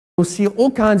You'll see all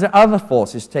kinds of other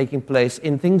forces taking place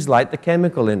in things like the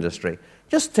chemical industry.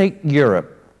 Just take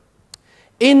Europe.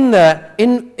 In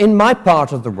my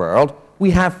part of the world,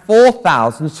 we have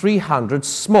 4,300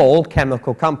 small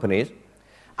chemical companies,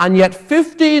 and yet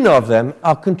 15 of them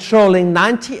are controlling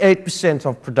 98%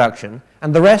 of production,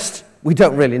 and the rest, we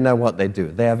don't really know what they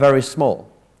do. They are very small.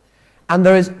 And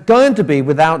there is going to be,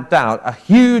 without doubt, a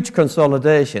huge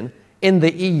consolidation in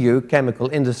the EU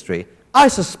chemical industry. I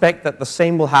suspect that the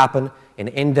same will happen in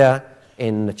India,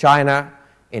 in China,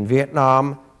 in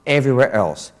Vietnam, everywhere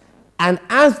else. And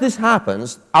as this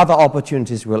happens, other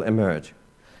opportunities will emerge.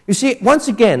 You see, once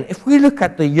again, if we look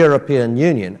at the European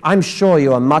Union, I'm sure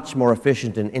you are much more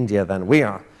efficient in India than we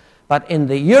are. But in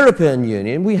the European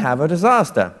Union, we have a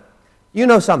disaster. You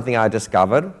know something I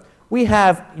discovered. We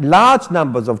have large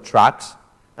numbers of trucks,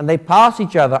 and they pass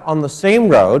each other on the same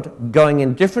road, going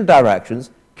in different directions,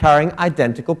 carrying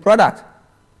identical product.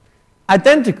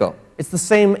 Identical. It's the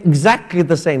same, exactly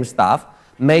the same stuff,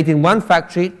 made in one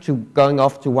factory to going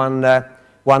off to one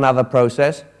other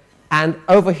process. And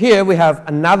over here, we have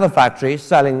another factory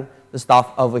selling the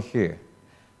stuff over here.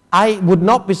 I would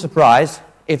not be surprised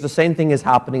if the same thing is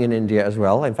happening in India as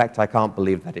well. In fact, I can't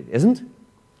believe that it isn't.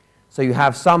 So you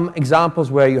have some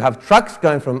examples where you have trucks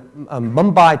going from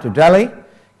Mumbai to Delhi,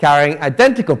 carrying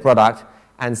identical product,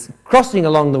 and crossing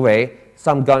along the way,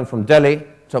 some going from Delhi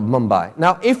to Mumbai.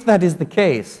 Now, if that is the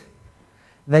case,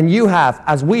 then you have,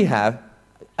 as we have,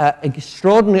 an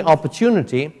extraordinary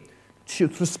opportunity,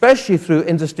 especially through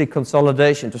industry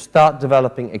consolidation, to start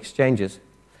developing exchanges.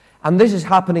 And this is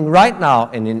happening right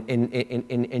now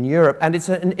in Europe, and it's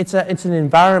an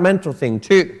environmental thing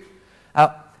too.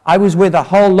 I was with a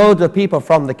whole load of people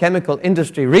from the chemical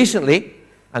industry recently,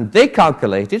 and they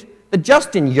calculated that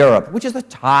just in Europe, which is a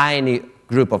tiny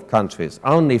group of countries,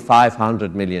 only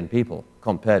 500 million people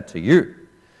compared to you,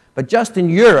 but just in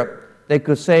Europe, they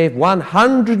could save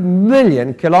 100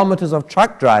 million kilometers of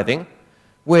truck driving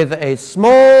with a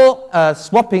small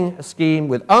swapping scheme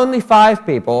with only 5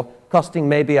 people, costing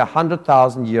maybe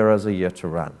 100,000 euros a year to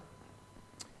run.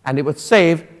 And it would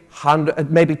save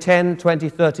maybe 10, 20,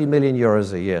 30 million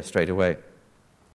euros a year straight away.